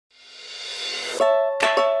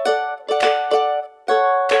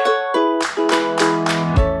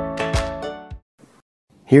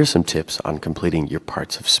Here are some tips on completing your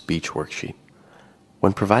parts of speech worksheet.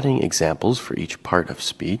 When providing examples for each part of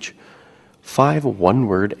speech, 5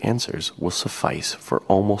 one-word answers will suffice for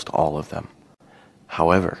almost all of them.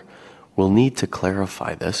 However, we'll need to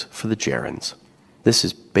clarify this for the gerunds. This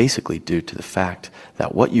is basically due to the fact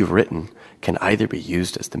that what you've written can either be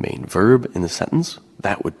used as the main verb in the sentence,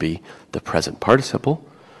 that would be the present participle,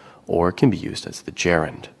 or it can be used as the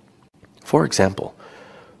gerund. For example,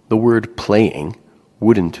 the word playing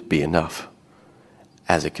wouldn't be enough,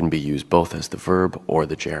 as it can be used both as the verb or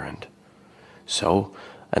the gerund. So,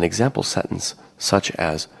 an example sentence such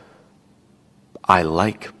as, "I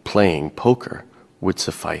like playing poker," would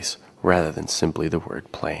suffice rather than simply the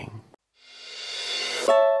word playing.